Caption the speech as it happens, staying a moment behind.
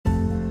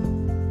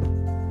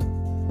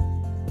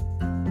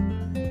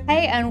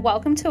Hey, and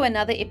welcome to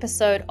another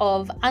episode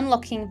of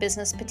Unlocking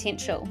Business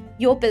Potential,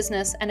 your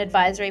business and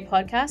advisory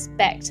podcast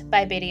backed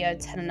by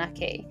BDO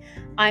Taranaki.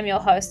 I'm your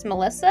host,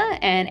 Melissa,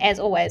 and as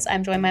always,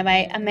 I'm joined by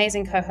my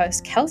amazing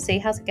co-host, Kelsey.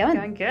 How's it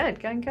going?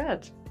 Going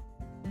good.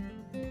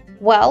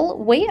 Well,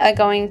 we are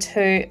going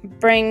to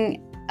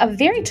bring a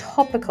very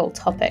topical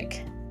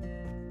topic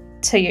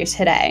to you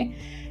today,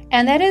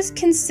 and that is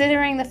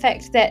considering the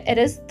fact that it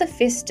is the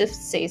festive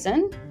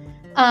season,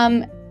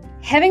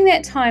 having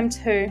that time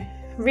to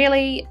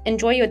really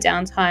enjoy your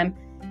downtime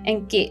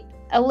and get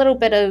a little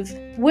bit of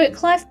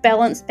work-life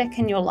balance back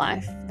in your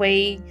life.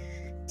 We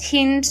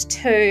tend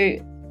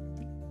to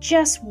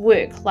just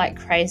work like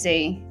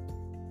crazy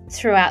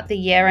throughout the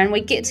year, and we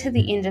get to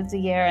the end of the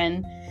year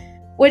and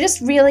we're just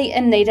really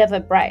in need of a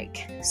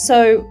break.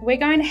 So we're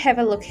going to have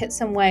a look at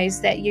some ways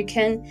that you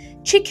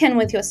can check in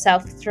with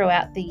yourself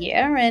throughout the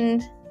year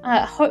and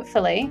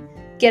hopefully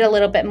get a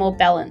little bit more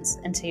balance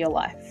into your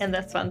life. And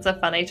this one's a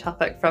funny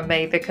topic from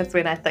me because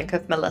when I think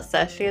of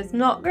Melissa, she is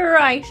not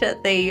great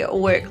at the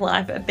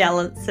work-life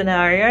balance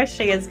scenario.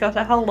 She has got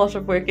a whole lot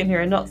of work in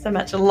her and not so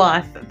much a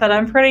life, but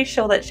I'm pretty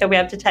sure that she'll be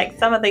able to take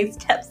some of these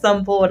tips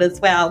on board as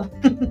well.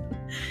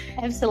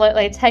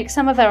 Absolutely. Take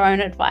some of our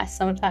own advice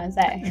sometimes,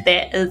 eh?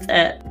 That is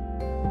it.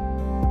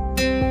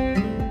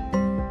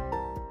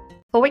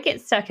 Before we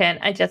get stuck in,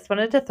 I just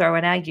wanted to throw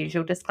in our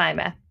usual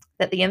disclaimer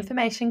that the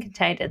information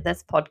contained in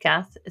this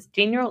podcast is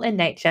general in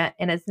nature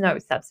and is no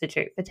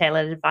substitute for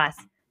tailored advice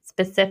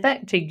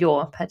specific to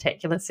your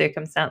particular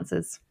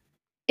circumstances.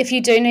 If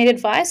you do need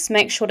advice,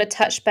 make sure to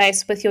touch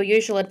base with your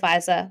usual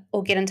advisor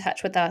or get in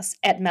touch with us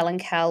at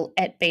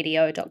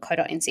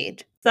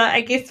melancal@bdo.co.nz. So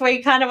I guess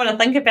we kind of want to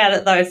think about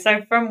it though.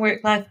 So from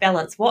work-life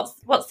balance,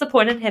 what's the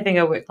point in having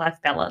a work-life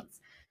balance?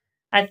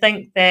 I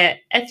think that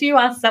if you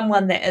are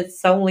someone that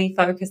is solely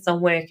focused on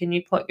work and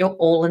you put your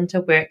all into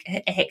work,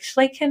 it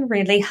actually can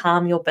really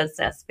harm your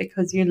business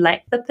because you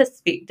lack the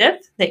perspective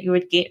that you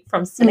would get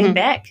from sitting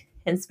back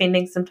and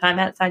spending some time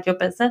outside your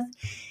business.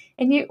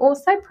 And you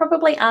also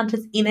probably aren't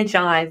as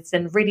energized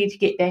and ready to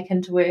get back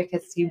into work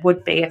as you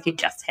would be if you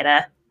just had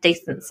a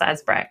decent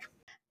sized break.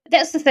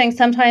 That's the thing.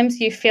 Sometimes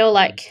you feel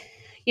like,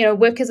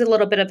 work is a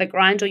little bit of a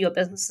grind or your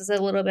business is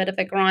a little bit of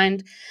a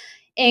grind.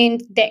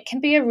 And that can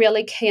be a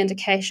really key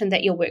indication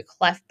that your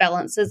work-life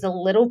balance is a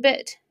little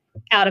bit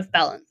out of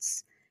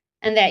balance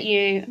and that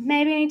you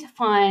maybe need to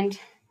find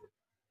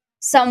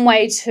some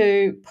way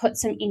to put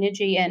some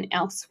energy in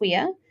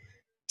elsewhere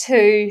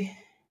to,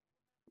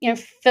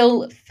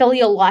 fill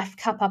your life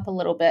cup up a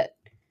little bit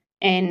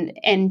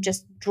and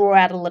just draw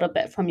out a little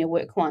bit from your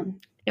work one.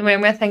 And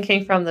when we're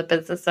thinking from the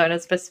business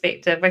owner's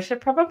perspective, we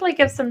should probably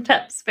give some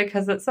tips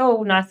because it's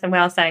all nice and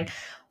well saying,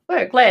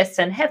 work less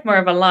and have more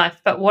of a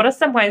life, but what are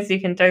some ways you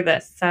can do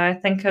this? So I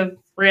think of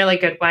really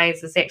good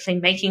ways is actually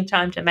making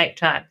time to make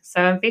time.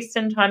 So invest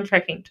in time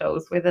tracking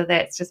tools, whether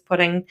that's just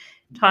putting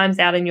times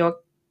out in your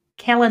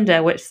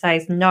calendar which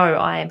says, no,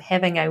 I am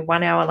having a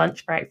 1 hour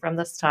lunch break from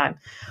this time,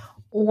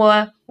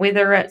 or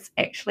whether it's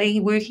actually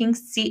working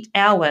set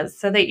hours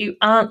so that you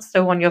aren't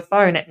still on your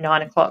phone at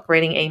 9 o'clock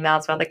reading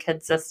emails while the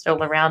kids are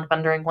still around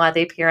wondering why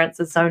their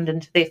parents are zoned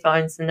into their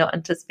phones and not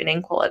into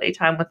spending quality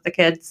time with the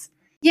kids.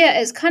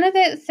 Yeah, it's kind of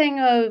that thing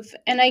of,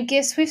 and I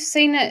guess we've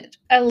seen it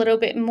a little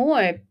bit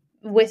more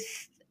with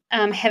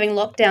having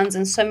lockdowns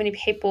and so many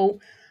people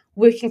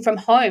working from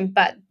home,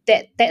 but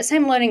that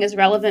same learning is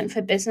relevant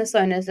for business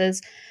owners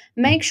is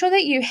make sure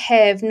that you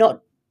have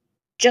not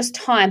just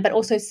time, but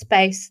also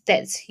space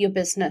that's your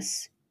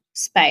business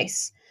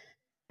space.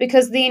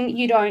 Because then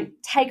you don't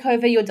take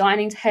over your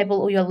dining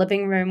table or your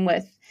living room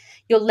with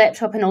your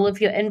laptop and all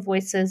of your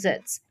invoices.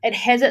 It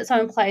has its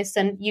own place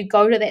and you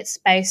go to that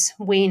space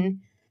when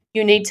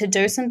you need to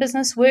do some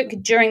business work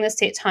during the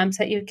set times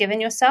that you've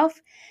given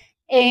yourself.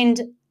 And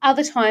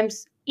other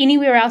times,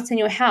 anywhere else in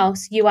your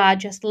house, you are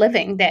just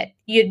living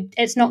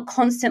it's not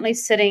constantly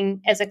sitting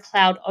as a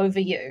cloud over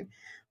you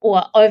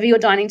or over your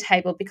dining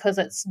table because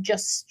it's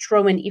just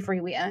strewn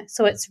everywhere.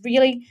 So it's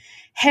really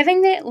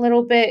having that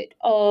little bit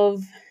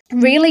of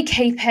really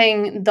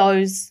keeping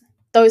those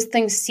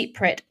things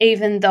separate,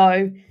 even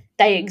though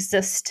they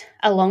exist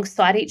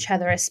alongside each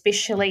other,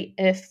 especially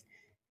if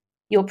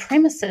your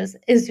premises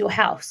is your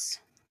house.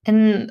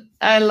 And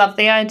I love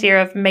the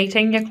idea of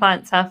meeting your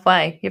clients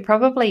halfway. You're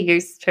probably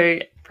used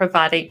to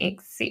providing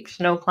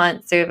exceptional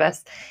client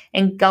service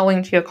and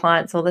going to your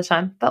clients all the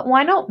time, but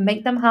why not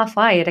meet them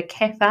halfway at a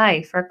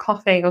cafe for a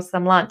coffee or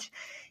some lunch?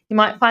 You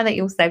might find that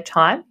you'll save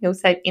time, you'll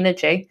save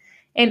energy,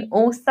 and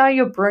also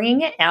you're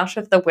bringing it out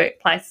of the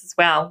workplace as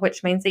well,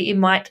 which means that you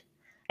might,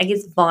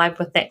 vibe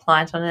with that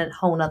client on a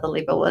whole nother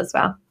level as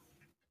well.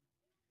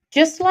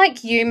 Just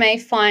like you may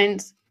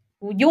find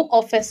your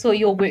office or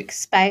your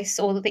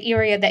workspace or the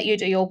area that you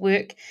do your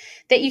work,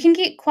 that you can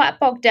get quite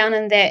bogged down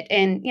in that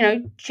and,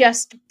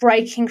 just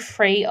breaking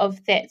free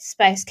of that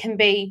space can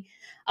be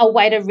a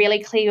way to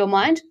really clear your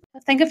mind.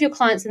 Think of your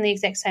clients in the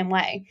exact same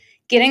way.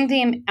 Getting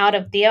them out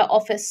of their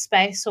office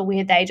space or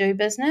where they do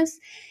business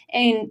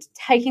and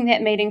taking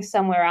that meeting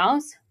somewhere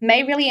else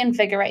may really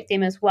invigorate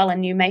them as well.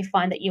 And you may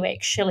find that you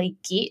actually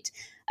get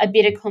a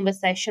better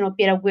conversation or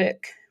better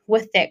work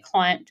with that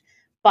client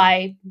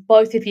by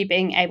both of you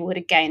being able to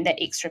gain that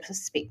extra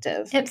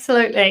perspective.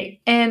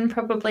 Absolutely. And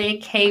probably a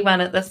key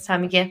one at this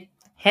time of year,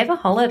 have a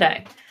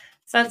holiday.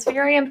 So it's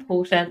very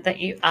important that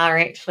you are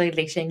actually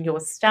letting your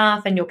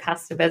staff and your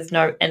customers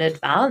know in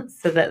advance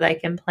so that they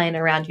can plan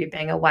around you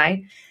being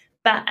away.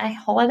 But a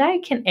holiday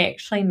can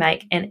actually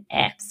make an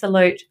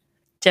absolute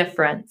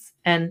difference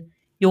in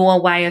your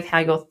way of how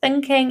you're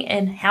thinking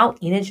and how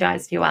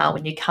energized you are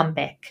when you come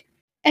back.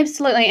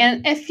 Absolutely.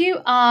 And if you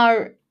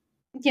are,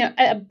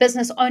 a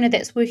business owner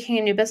that's working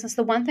in your business,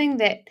 the one thing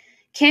that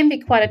can be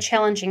quite a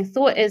challenging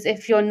thought is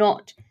if you're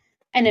not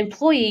an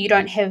employee, you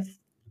don't have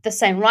the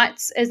same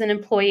rights as an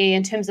employee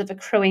in terms of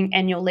accruing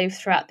annual leave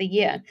throughout the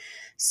year.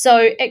 So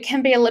it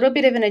can be a little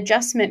bit of an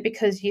adjustment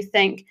because you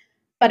think,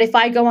 but if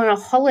I go on a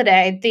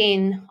holiday,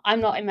 then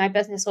I'm not in my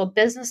business or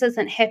business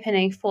isn't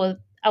happening for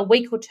a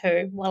week or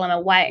two while I'm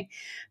away.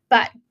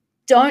 But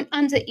don't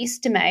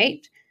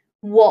underestimate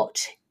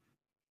what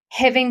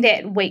having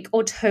that week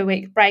or 2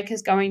 week break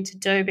is going to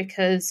do,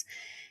 because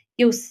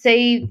you'll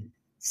see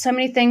so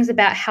many things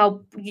about how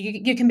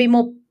you can be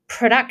more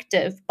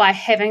productive by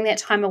having that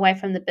time away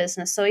from the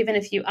business. So even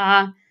if you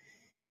are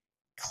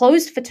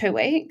closed for 2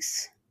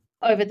 weeks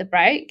over the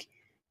break,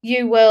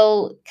 you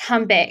will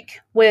come back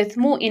with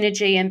more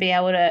energy and be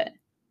able to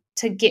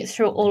get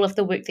through all of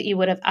the work that you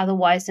would have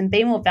otherwise and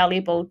be more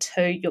valuable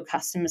to your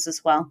customers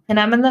as well. And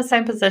I'm in the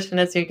same position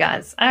as you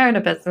guys. I own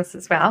a business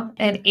as well.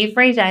 And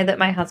every day that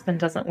my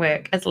husband doesn't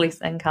work is less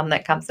income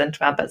that comes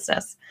into our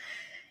business.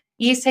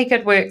 Yes, he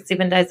could work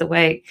 7 days a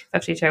week,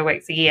 52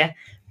 weeks a year,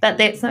 but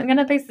that's not going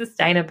to be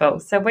sustainable.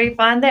 So we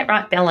find that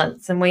right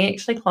balance, and we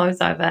actually close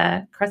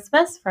over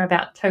Christmas for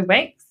about 2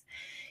 weeks.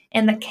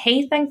 And the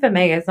key thing for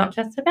me is not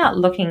just about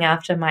looking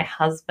after my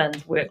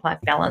husband's work-life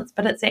balance,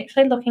 but it's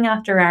actually looking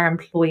after our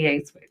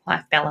employees'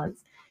 work-life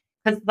balance,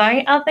 because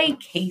they are the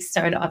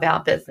keystone of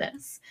our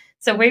business.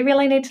 So we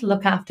really need to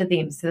look after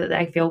them so that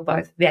they feel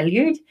both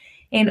valued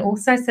and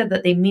also so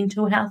that their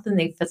mental health and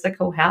their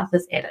physical health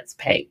is at its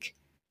peak.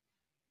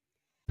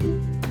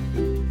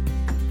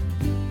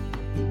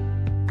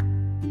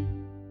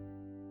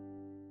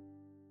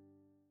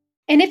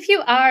 And if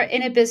you are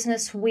in a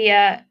business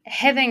where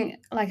having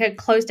like a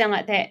close down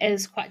like that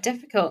is quite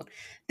difficult,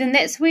 then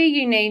that's where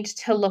you need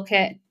to look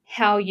at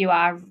how you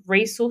are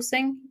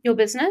resourcing your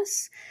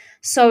business.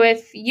 So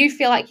if you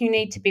feel like you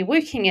need to be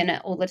working in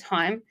it all the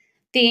time,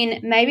 then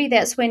maybe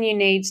that's when you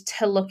need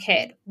to look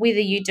at whether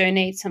you do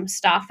need some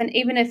staff. And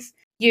even if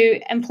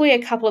you employ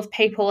a couple of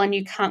people and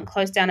you can't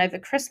close down over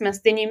Christmas,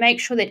 then you make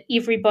sure that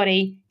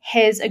everybody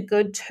has a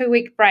good 2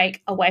 week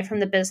break away from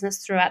the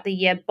business throughout the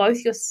year,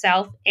 both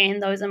yourself and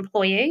those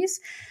employees,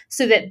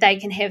 so that they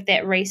can have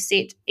that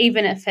reset,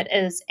 even if it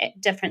is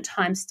at different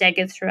times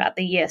staggered throughout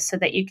the year, so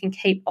that you can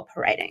keep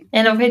operating.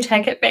 And if we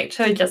take it back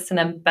to just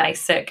a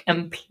basic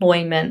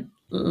employment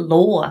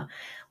law,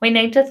 we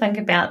need to think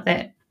about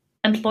that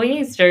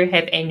employees do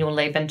have annual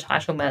leave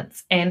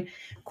entitlements, and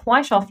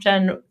quite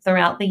often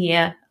throughout the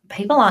year,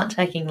 people aren't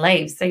taking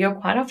leave. So you'll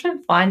quite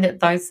often find that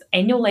those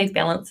annual leave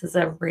balances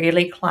are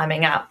really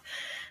climbing up.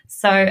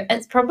 So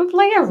it's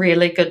probably a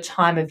really good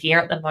time of year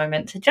at the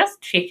moment to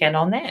just check in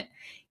on that.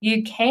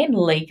 You can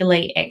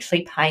legally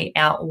actually pay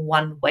out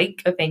 1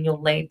 week of annual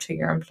leave to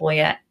your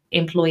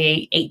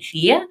employee each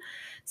year.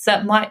 So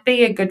it might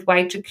be a good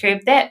way to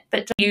curb that,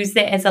 but to use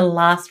that as a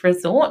last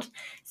resort.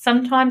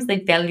 Sometimes the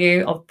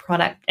value of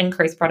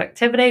increased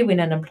productivity when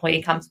an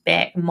employee comes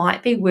back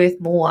might be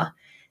worth more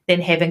than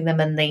having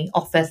them in the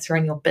office or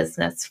in your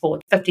business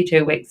for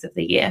 52 weeks of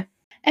the year.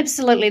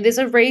 Absolutely. There's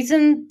a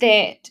reason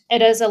that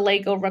it is a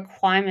legal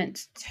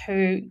requirement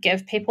to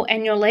give people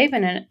annual leave,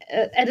 and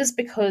it is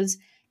because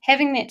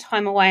having that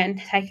time away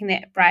and taking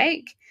that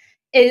break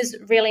is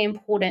really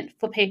important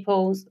for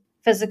people's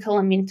physical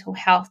and mental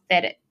health,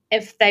 that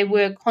if they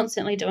were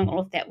constantly doing all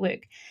of that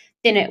work,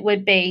 then it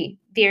would be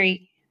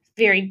very,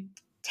 very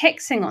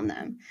taxing on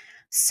them.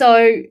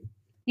 So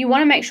you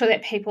want to make sure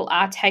that people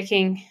are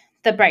taking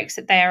the breaks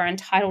that they are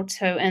entitled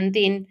to, and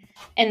then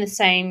in the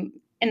same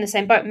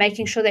boat,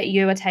 making sure that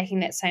you are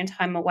taking that same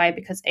time away,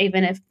 because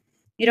even if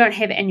you don't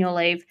have annual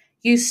leave,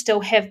 you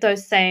still have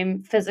those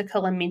same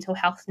physical and mental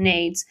health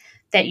needs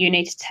that you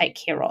need to take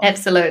care of.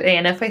 Absolutely.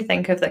 And if we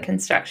think of the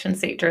construction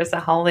sector as a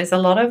whole, there's a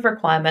lot of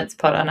requirements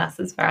put on us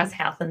as far as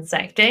health and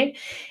safety.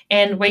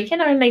 And we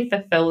can only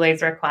fulfill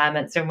these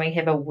requirements when we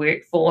have a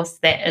workforce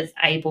that is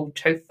able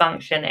to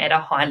function at a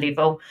high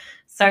level.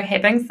 So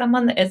having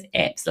someone that is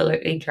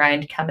absolutely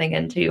drained coming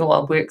into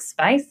your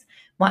workspace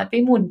might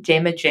be more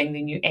damaging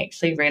than you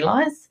actually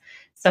realise.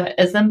 So it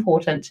is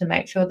important to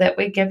make sure that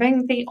we're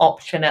giving the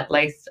option at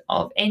least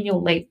of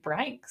annual leave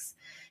breaks.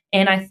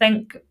 And I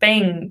think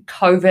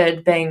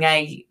COVID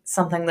being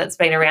something that's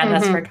been around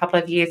us for a couple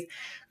of years,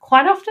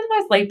 quite often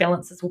those leave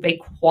balances will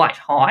be quite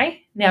high.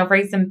 Now,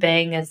 reason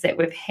being is that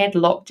we've had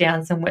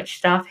lockdowns in which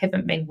staff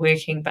haven't been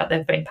working, but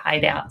they've been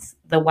paid out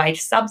the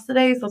wage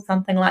subsidies or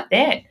something like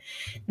that.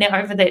 Now,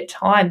 over that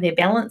time, their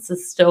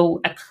balances still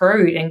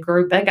accrued and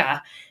grew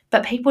bigger,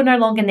 but people no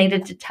longer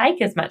needed to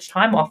take as much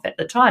time off at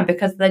the time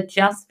because they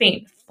just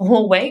spent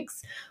 4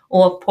 weeks,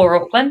 or poor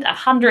Auckland,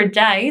 100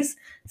 days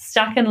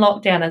stuck in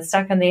lockdown and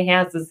stuck in their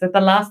houses. So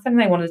the last thing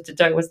they wanted to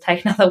do was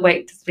take another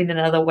week to spend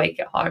another week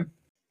at home.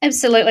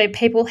 Absolutely.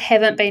 People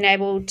haven't been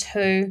able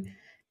to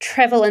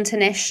travel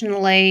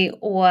internationally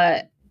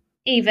or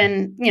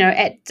even,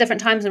 at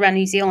different times around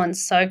New Zealand.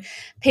 So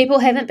people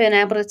haven't been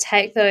able to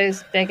take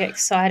those big,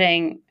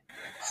 exciting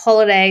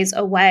holidays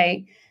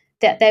away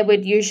that they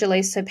would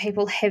usually. So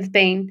people have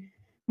been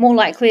more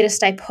likely to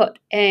stay put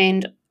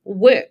and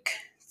work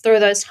through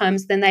those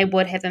times than they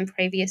would have in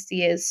previous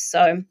years.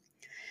 So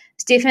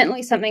it's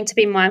definitely something to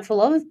be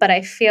mindful of, but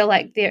I feel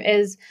like there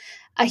is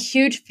a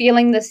huge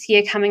feeling this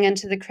year coming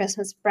into the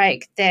Christmas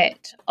break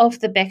that off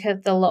the back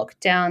of the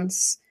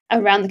lockdowns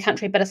around the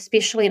country, but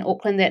especially in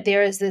Auckland, that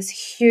there is this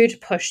huge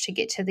push to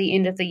get to the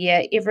end of the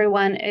year.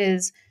 Everyone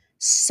is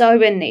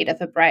so in need of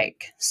a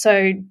break.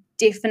 So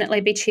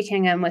definitely be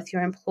checking in with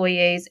your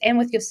employees and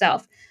with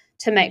yourself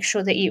to make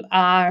sure that you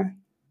are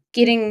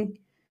getting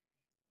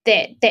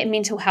that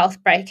mental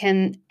health break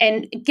and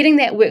getting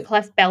that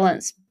work-life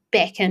balance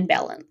back in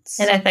balance.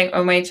 And I think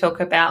when we talk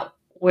about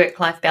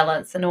work-life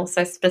balance and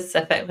also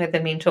specifically the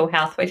mental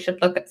health, we should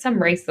look at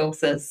some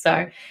resources.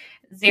 So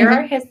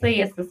Xero has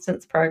the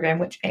assistance program,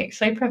 which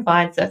actually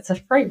provides it's a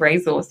free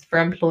resource for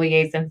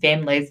employees and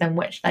families in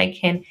which they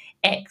can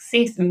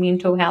access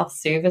mental health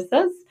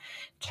services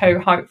to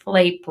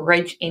hopefully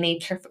bridge any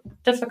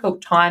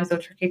difficult times or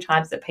tricky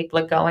times that people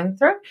are going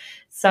through.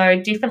 So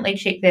definitely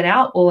check that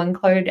out. We'll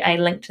include a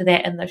link to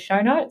that in the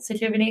show notes. So do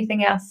you have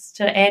anything else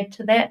to add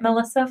to that,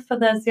 Melissa, for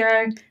the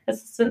Xero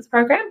assistance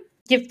program?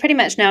 You've pretty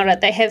much nailed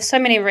it. They have so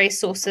many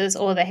resources,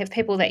 or they have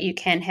people that you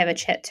can have a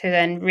chat to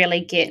and really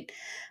get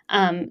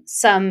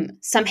some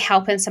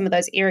help in some of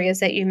those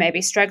areas that you may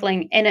be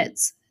struggling. And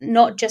it's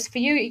not just for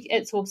you,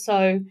 it's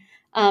also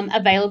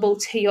available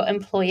to your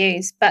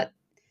employees. But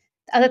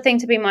the other thing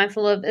to be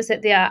mindful of is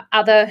that there are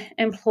other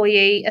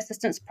employee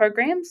assistance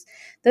programs.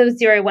 The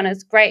Xero one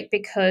is great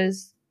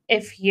because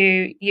if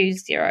you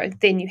use Xero,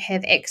 then you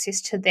have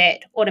access to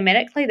that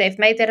automatically. They've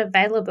made that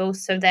available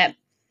so that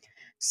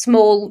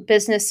small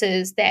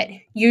businesses that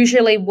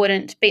usually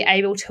wouldn't be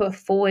able to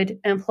afford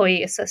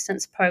employee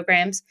assistance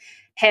programs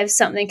have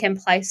something in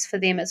place for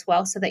them as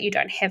well, so that you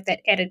don't have that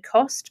added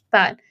cost.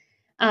 But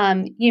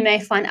you may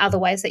find other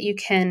ways that you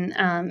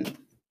can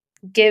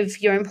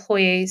give your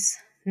employees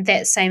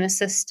that same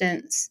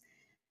assistance.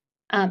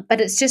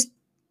 But it's just,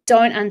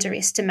 don't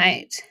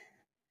underestimate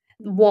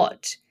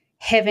what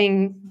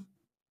having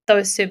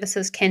those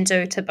services can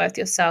do to both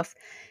yourself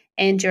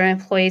and your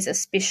employees,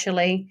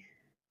 especially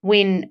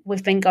when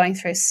we've been going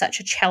through such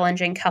a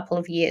challenging couple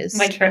of years.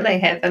 We truly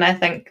have, and I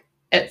think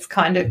it's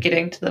kind of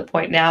getting to the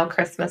point now,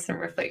 Christmas and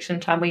reflection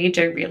time, where you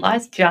do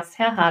realise just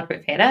how hard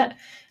we've had it.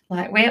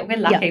 Like, we're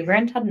lucky, we're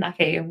in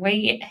Taranaki, and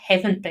we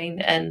haven't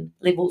been in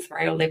level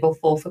 3 or level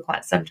 4 for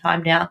quite some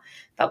time now,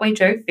 but we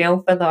do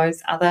feel for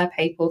those other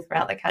people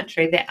throughout the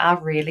country that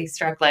are really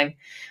struggling.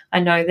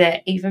 I know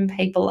that even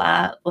people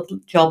are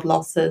with job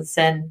losses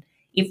and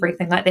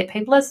everything like that,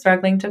 people are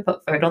struggling to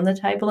put food on the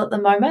table at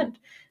the moment.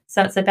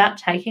 So it's about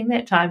taking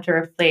that time to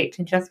reflect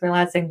and just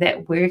realising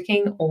that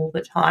working all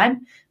the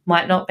time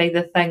might not be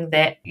the thing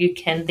that you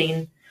can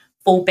then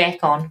fall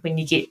back on when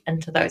you get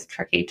into those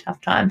tricky, tough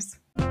times.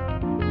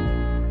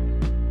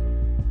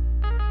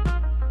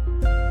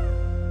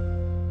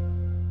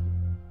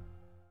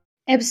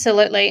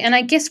 Absolutely. And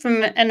I guess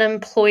from an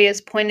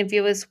employer's point of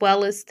view as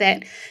well, is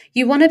that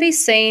you want to be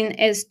seen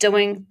as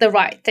doing the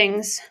right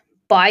things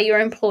by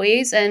your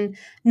employees and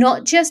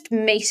not just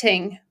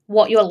meeting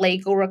what your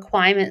legal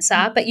requirements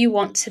are, but you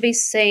want to be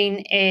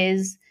seen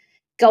as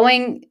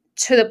going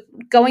to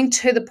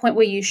the point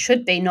where you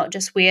should be, not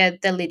just where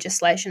the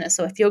legislation is.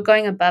 So if you're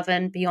going above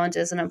and beyond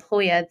as an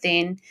employer,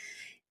 then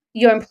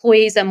your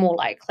employees are more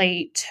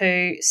likely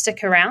to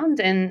stick around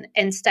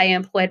and stay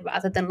employed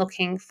rather than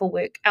looking for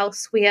work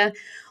elsewhere.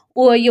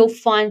 Or you'll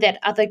find that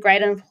other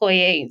great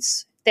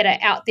employees that are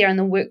out there in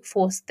the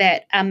workforce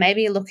that are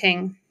maybe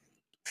looking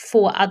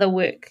for other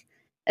work,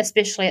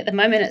 especially at the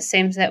moment. It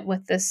seems that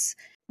with this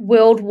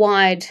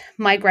worldwide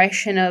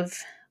migration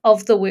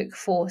of the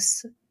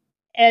workforce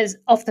as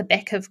off the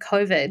back of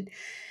COVID,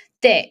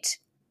 that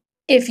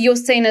if you're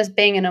seen as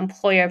being an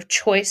employer of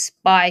choice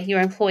by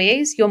your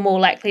employees, you're more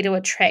likely to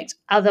attract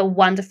other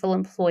wonderful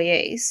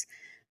employees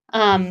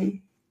to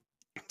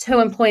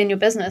employ in your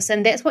business.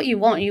 And that's what you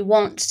want. You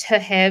want to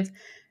have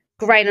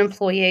great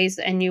employees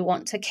and you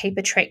want to keep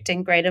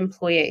attracting great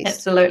employees.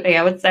 Absolutely.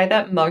 I would say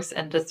that most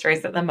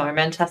industries at the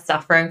moment are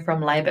suffering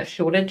from labour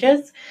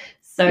shortages.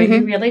 So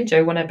you really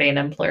do want to be an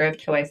employer of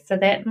choice. So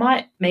that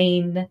might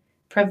mean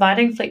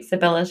providing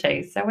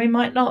flexibility. So we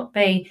might not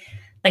be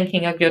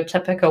thinking of your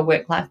typical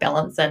work-life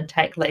balance and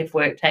take leave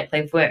work.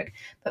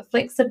 But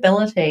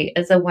flexibility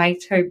is a way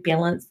to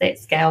balance that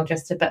scale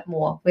just a bit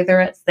more, whether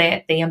it's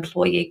that the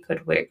employee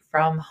could work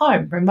from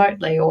home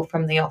remotely or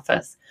from the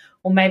office,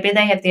 or maybe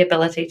they have the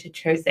ability to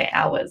choose their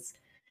hours.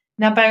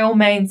 Now, by all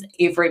means,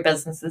 every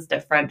business is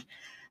different.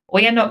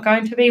 We are not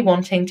going to be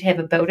wanting to have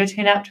a builder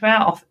turn up to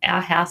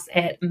our house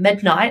at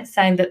midnight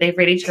saying that they're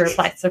ready to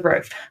replace the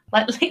roof.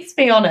 Like, let's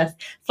be honest,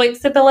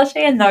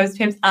 flexibility in those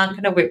terms aren't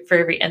going to work for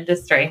every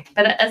industry.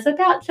 But it is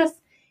about just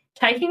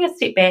taking a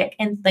step back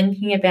and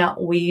thinking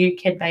about where you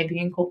can maybe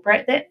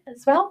incorporate that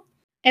as well.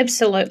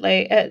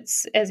 Absolutely.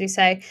 It's, as you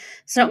say,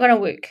 it's not going to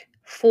work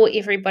for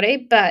everybody.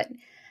 But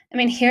I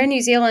mean, here in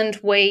New Zealand,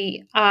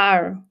 we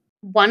are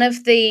one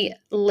of the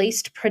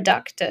least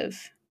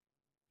productive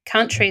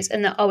countries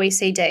in the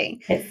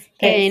OECD. Yes.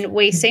 And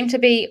we seem to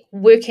be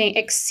working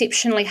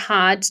exceptionally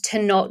hard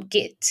to not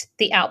get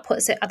the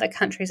outputs that other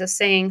countries are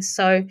seeing.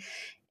 So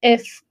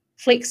if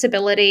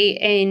flexibility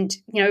and,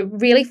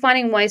 really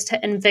finding ways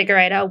to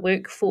invigorate our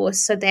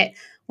workforce so that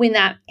when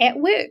they're at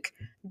work,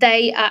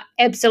 they are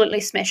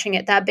absolutely smashing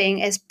it. They're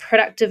being as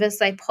productive as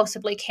they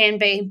possibly can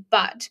be,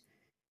 but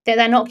that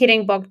they're not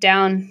getting bogged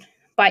down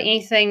by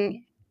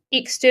anything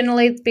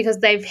externally because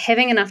they're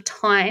having enough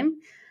time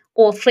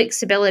or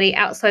flexibility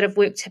outside of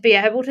work to be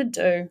able to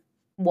do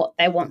what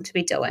they want to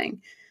be doing.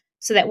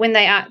 So that when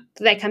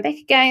they come back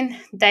again,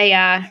 they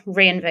are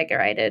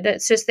reinvigorated.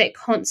 It's just that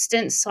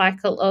constant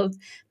cycle of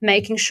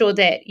making sure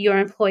that your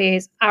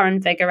employees are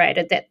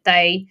invigorated, that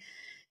they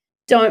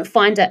don't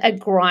find it a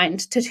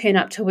grind to turn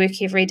up to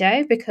work every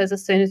day, because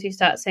as soon as you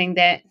start seeing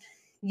that,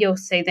 you'll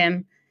see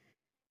them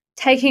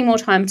taking more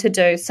time to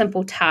do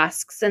simple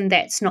tasks, and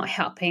that's not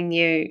helping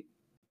you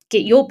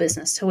get your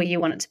business to where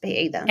you want it to be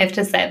either. I have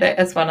to say that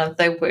is one of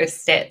the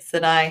worst stats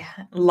that I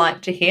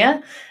like to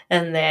hear,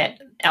 in that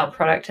our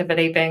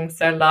productivity being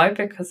so low,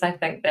 because I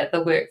think that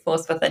the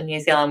workforce within New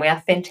Zealand, we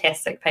are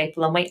fantastic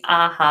people and we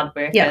are hard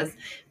workers,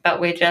 but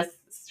we're just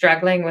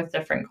struggling with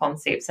different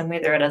concepts, and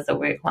whether it is a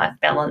work-life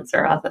balance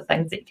or other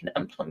things that you can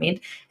implement,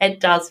 it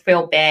does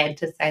feel bad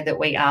to say that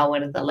we are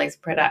one of the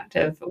least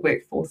productive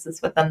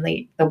workforces within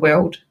the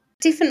world.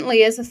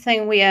 Definitely is a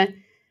thing where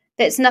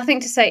that's nothing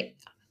to say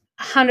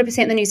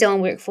 100% the New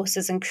Zealand workforce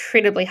is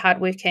incredibly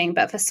hardworking,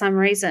 but for some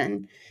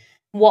reason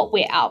what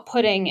we're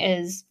outputting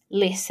is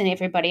less than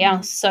everybody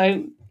else.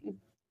 So,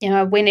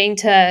 we need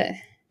to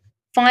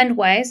find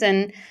ways,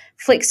 and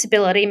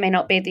flexibility may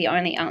not be the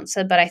only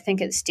answer, but I think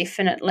it's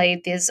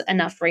definitely, there's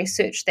enough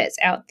research that's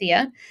out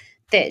there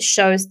that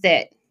shows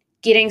that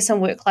getting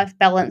some work-life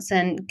balance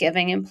and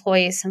giving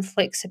employees some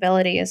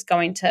flexibility is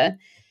going to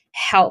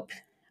help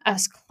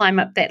us climb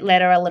up that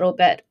ladder a little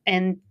bit,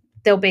 and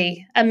there'll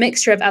be a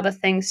mixture of other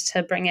things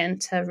to bring in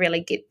to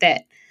really get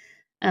that,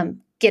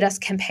 get us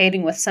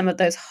competing with some of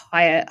those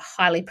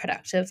highly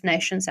productive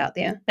nations out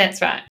there.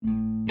 That's right.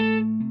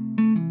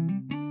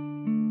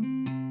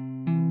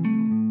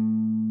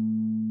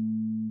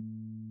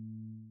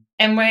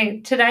 And we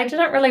today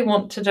didn't really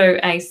want to do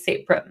a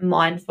separate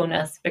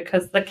mindfulness,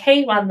 because the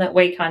key one that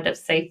we kind of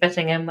see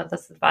fitting in with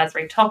this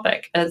advisory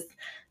topic is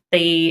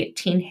the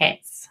 10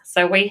 hats.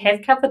 So we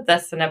have covered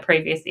this in a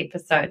previous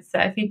episode. So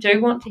if you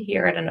do want to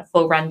hear it in a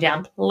full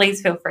rundown,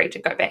 please feel free to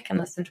go back and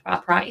listen to our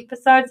prior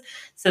episodes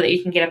so that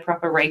you can get a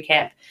proper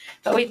recap.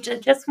 But we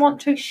just want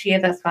to share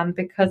this one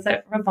because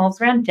it revolves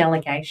around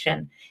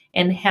delegation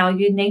and how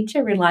you need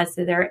to realize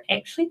that there are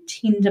actually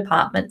 10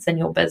 departments in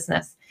your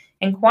business.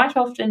 And quite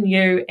often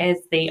you, as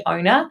the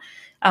owner,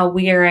 are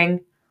wearing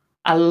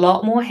a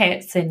lot more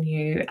hats than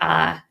you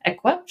are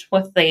equipped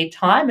with the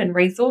time and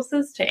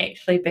resources to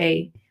actually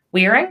be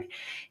wearing.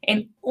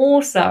 And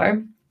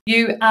also,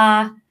 you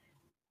are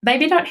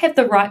maybe don't have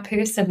the right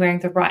person wearing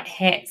the right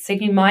hat. So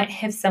you might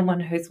have someone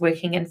who's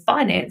working in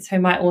finance who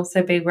might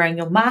also be wearing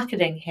your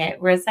marketing hat,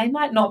 whereas they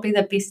might not be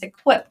the best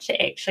equipped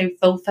to actually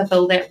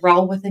fulfill that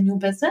role within your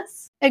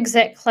business.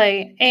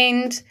 Exactly.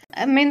 And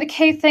I mean, the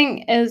key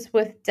thing is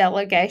with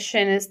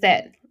delegation is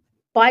that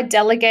by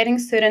delegating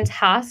certain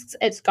tasks,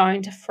 it's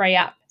going to free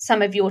up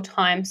some of your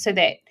time so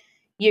that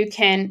you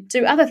can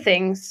do other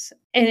things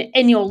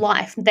in your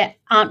life that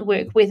aren't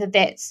work, whether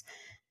that's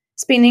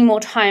spending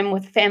more time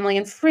with family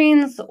and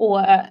friends,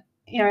 or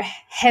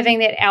having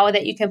that hour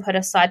that you can put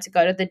aside to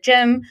go to the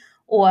gym,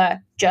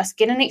 or just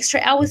get an extra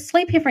hour's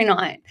sleep every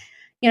night.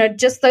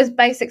 Just those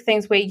basic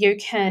things where you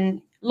can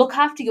look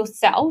after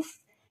yourself.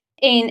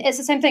 And it's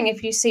the same thing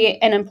if you see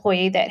an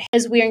employee that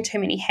is wearing too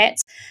many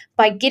hats.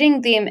 By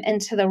getting them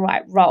into the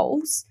right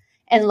roles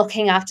and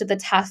looking after the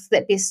tasks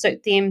that best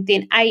suit them,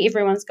 then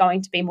everyone's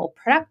going to be more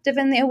productive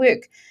in their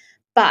work,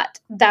 but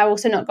they're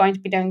also not going to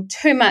be doing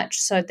too much,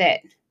 so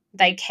that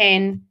they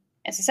can,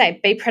 as I say,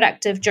 be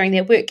productive during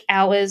their work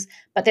hours,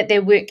 but that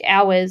their work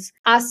hours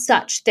are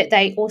such that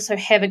they also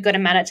have a good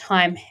amount of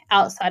time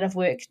outside of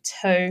work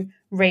to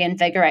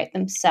reinvigorate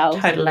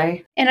themselves.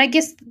 Totally. And I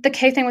guess the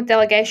key thing with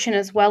delegation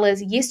as well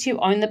is, yes, you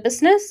own the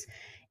business,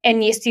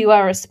 and yes, you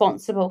are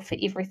responsible for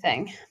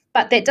everything,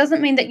 but that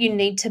doesn't mean that you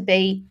need to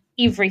be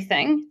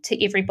everything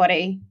to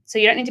everybody. So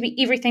you don't need to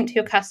be everything to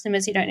your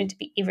customers. You don't need to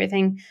be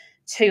everything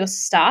to your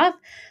staff.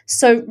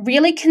 So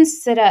really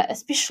consider,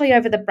 especially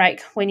over the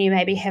break when you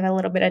maybe have a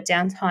little bit of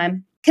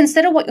downtime,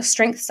 consider what your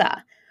strengths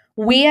are.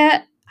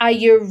 Where are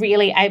you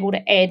really able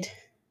to add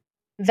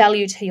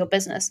value to your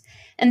business?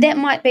 And that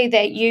might be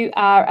that you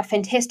are a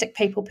fantastic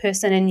people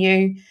person and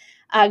you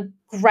are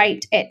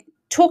great at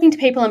talking to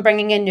people and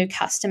bringing in new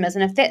customers,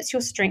 and if that's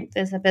your strength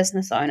as a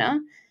business owner,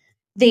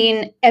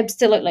 then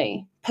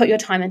absolutely put your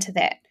time into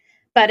that.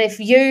 But if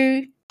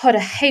you put a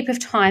heap of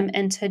time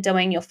into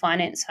doing your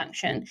finance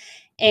function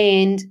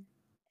and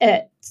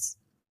it's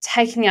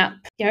taking up,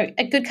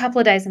 a good couple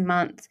of days a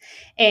month,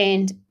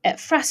 and it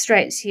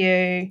frustrates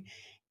you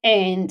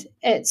and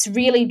it's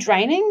really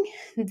draining,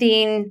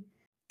 then,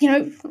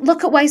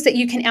 look at ways that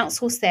you can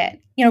outsource that.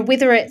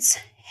 Whether it's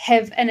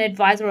have an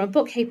advisor or a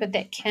bookkeeper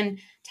that can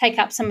take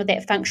up some of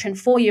that function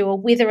for you, or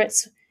whether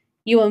it's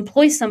you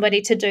employ somebody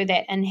to do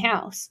that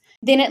in-house,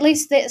 then at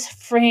least that's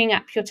freeing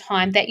up your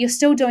time, that you're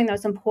still doing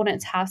those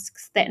important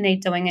tasks that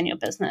need doing in your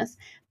business,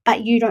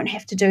 but you don't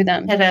have to do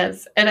them. It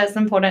is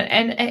important.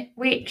 And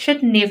we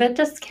should never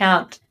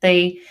discount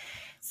the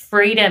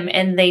freedom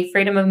and the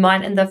freedom of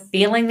mind and the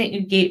feeling that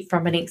you get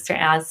from an extra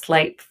hour's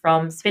sleep,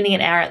 from spending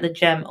an hour at the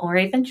gym, or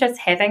even just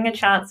having a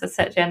chance to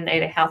sit down and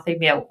eat a healthy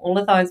meal. All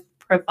of those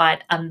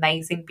provide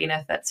amazing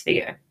benefits for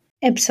you.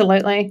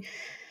 Absolutely.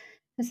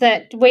 Is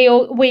that we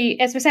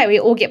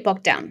all get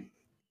bogged down.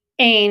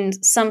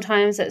 And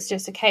sometimes it's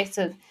just a case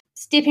of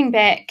stepping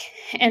back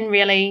and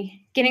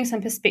really getting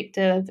some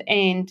perspective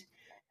and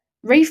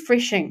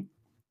refreshing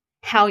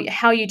how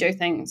you do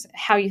things,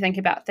 how you think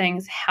about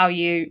things, how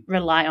you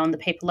rely on the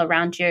people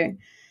around you,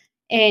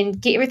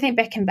 and get everything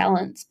back in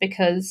balance,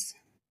 because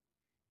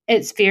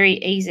it's very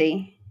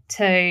easy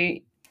to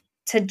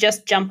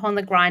just jump on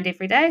the grind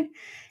every day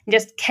and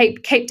just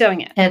keep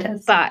doing it. It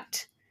is.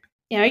 But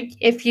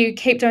if you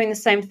keep doing the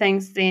same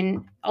things,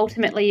 then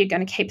ultimately you're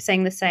going to keep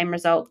seeing the same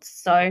results.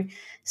 So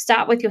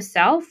start with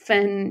yourself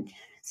and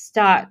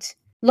start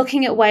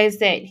looking at ways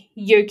that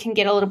you can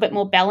get a little bit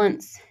more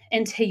balance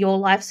into your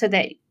life, so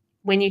that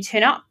when you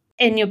turn up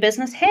in your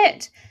business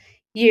hat,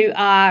 you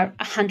are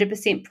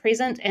 100%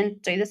 present, and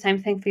do the same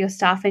thing for your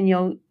staff, and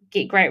you'll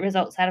get great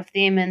results out of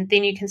them. And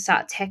then you can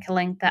start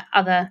tackling the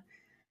other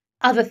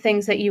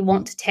things that you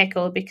want to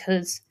tackle,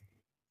 because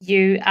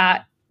you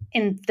are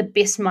in the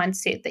best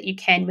mindset that you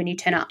can when you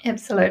turn up.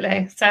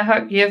 Absolutely. So I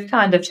hope you've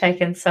kind of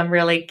taken some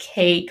really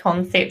key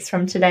concepts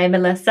from today,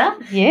 Melissa.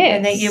 Yes.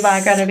 And that you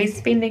are going to be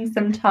spending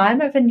some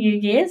time over New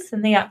Year's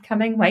in the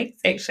upcoming weeks,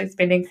 actually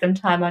spending some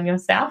time on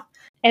yourself.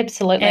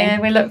 Absolutely.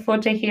 And we look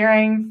forward to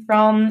hearing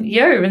from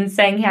you and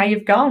seeing how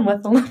you've gone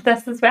with all of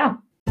this as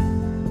well.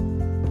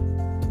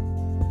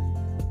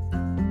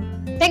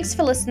 Thanks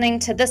for listening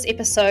to this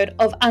episode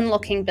of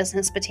Unlocking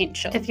Business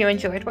Potential. If you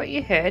enjoyed what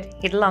you heard,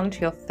 head along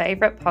to your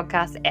favourite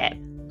podcast app.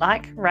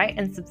 Like, rate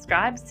and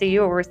subscribe so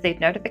you will receive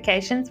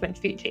notifications when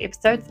future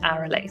episodes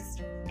are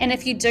released. And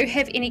if you do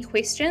have any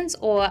questions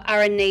or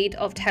are in need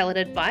of tailored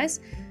advice,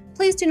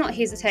 please do not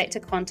hesitate to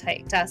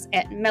contact us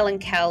at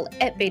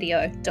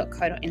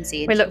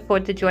melancal@bdo.co.nz. We look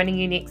forward to joining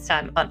you next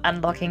time on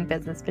Unlocking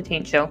Business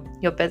Potential,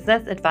 your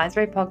business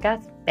advisory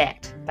podcast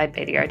backed by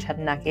BDO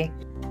Taranaki.